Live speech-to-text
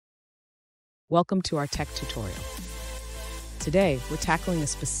Welcome to our tech tutorial. Today, we're tackling a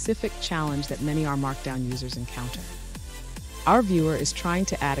specific challenge that many RMarkdown users encounter. Our viewer is trying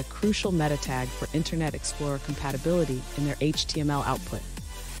to add a crucial meta tag for Internet Explorer compatibility in their HTML output.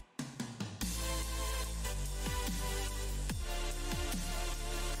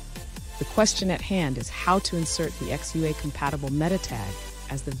 The question at hand is how to insert the XUA-compatible meta tag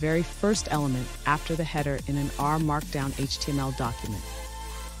as the very first element after the header in an RMarkdown HTML document.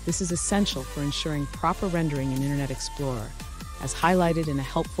 This is essential for ensuring proper rendering in Internet Explorer, as highlighted in a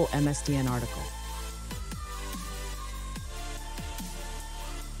helpful MSDN article.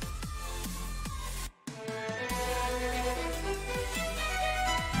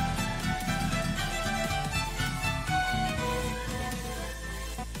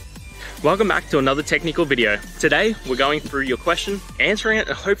 Welcome back to another technical video. Today, we're going through your question, answering it,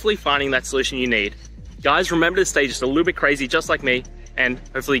 and hopefully finding that solution you need. Guys, remember to stay just a little bit crazy, just like me, and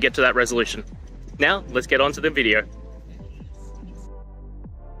hopefully get to that resolution. Now, let's get on to the video.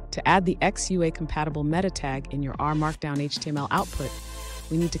 To add the XUA-compatible meta tag in your RMarkdown HTML output,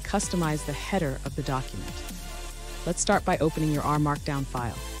 we need to customize the header of the document. Let's start by opening your RMarkdown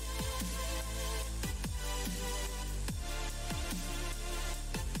file.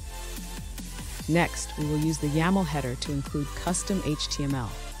 Next, we will use the YAML header to include custom HTML.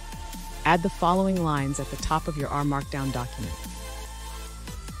 Add the following lines at the top of your RMarkdown document.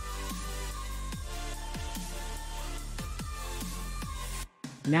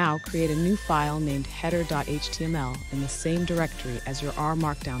 Now, create a new file named header.html in the same directory as your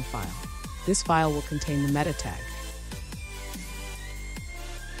RMarkdown file. This file will contain the meta tag.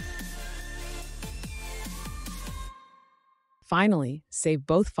 Finally, save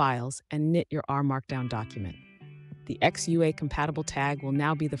both files and knit your RMarkdown document. The XUA-compatible tag will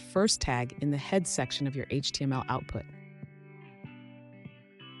now be the first tag in the head section of your HTML output.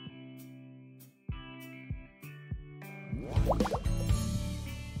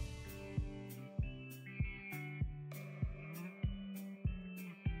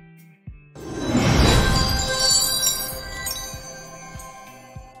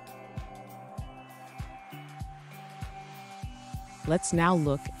 Let's now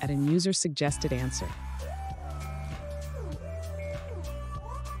look at a user-suggested answer.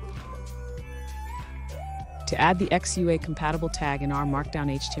 To add the XUA-compatible tag in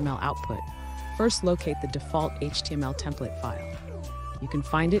RMarkdown HTML output, first locate the default HTML template file. You can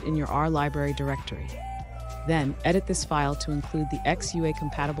find it in your R library directory. Then, edit this file to include the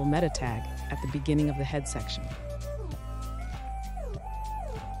XUA-compatible meta tag at the beginning of the head section.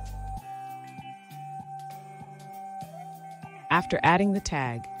 After adding the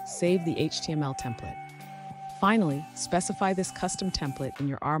tag, save the HTML template. Finally, specify this custom template in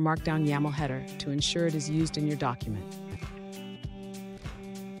your RMarkdown YAML header to ensure it is used in your document.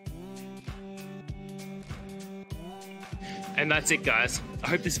 And that's it, guys. I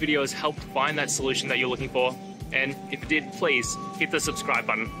hope this video has helped find that solution that you're looking for. And if it did, please hit the subscribe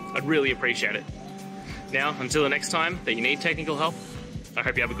button. I'd really appreciate it. Now, until the next time that you need technical help, I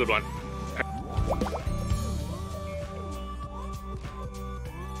hope you have a good one.